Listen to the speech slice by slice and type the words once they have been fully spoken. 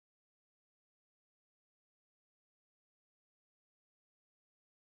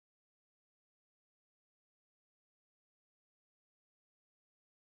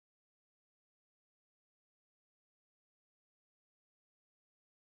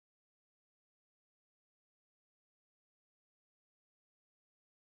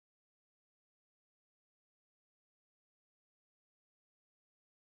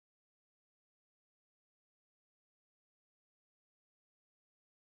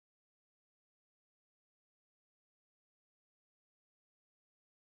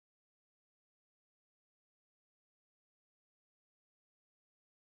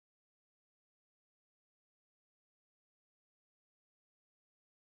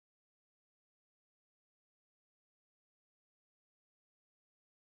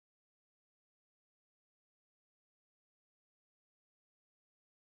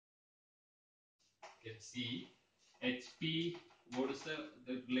You can see HP, what is the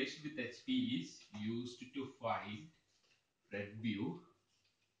relation with HP is used to find front view,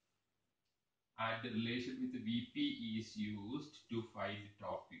 and the relation with VP is used to find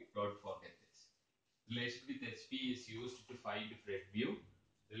top view. Don't forget this. Relation with HP is used to find front view.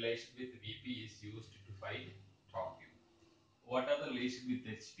 Relation with VP is used to find top view. What are the relation with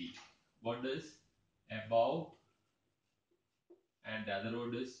HP? One is above and the other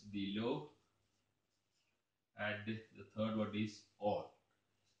one is below, and the third one is on.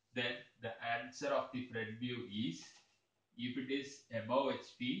 Then the answer of the front view is, if it is above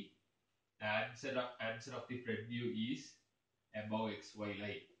HP, the answer of the front view is above XY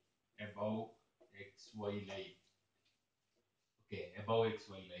line. Above XY line. Okay, above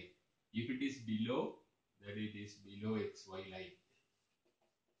XY line. If it is below, then it is below XY line.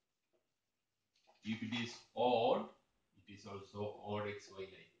 If it is odd, it is also odd XY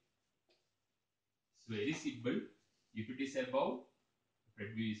line. It's very simple. If it is above,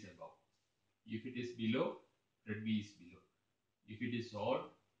 front view is above. If it is below, front view is below. If it is odd,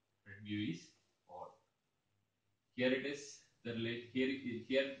 front view is odd. Here it is the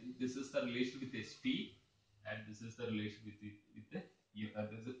here this is the relation with SP, and this is the relation with the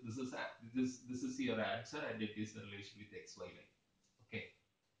this is your answer, and it is the relation with XY line. Okay.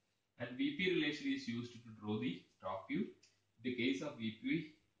 And VP relation is used to draw the top view. In the case of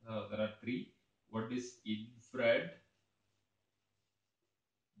VP, there are three. One is in front,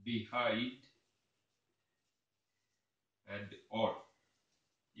 behind, and on.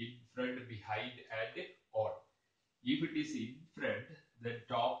 In front, behind, and on. If it is in front, then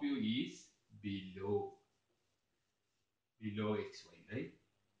top view is below XY line.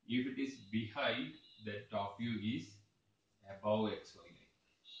 If it is behind, then top view is above XY line.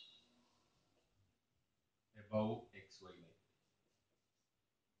 Above XY line.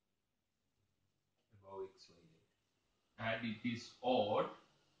 Above XY line. And it is odd,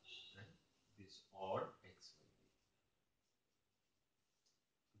 then it is odd XY line.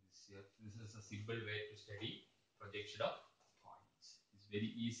 This is a simple way to study projection of points. It's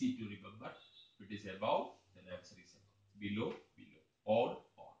very easy to remember. If it is above, then answer is above. Below, below. Odd,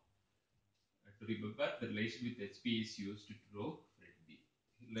 odd. To remember, the relation with HP is used to draw front view.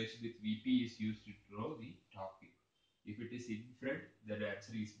 Relation with VP is used to draw the top view. If it is in front, then the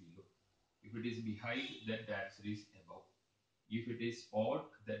answer is below. If it is behind, then the answer is above. If it is odd,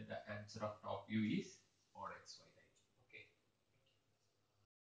 then the answer of top view is odd XY.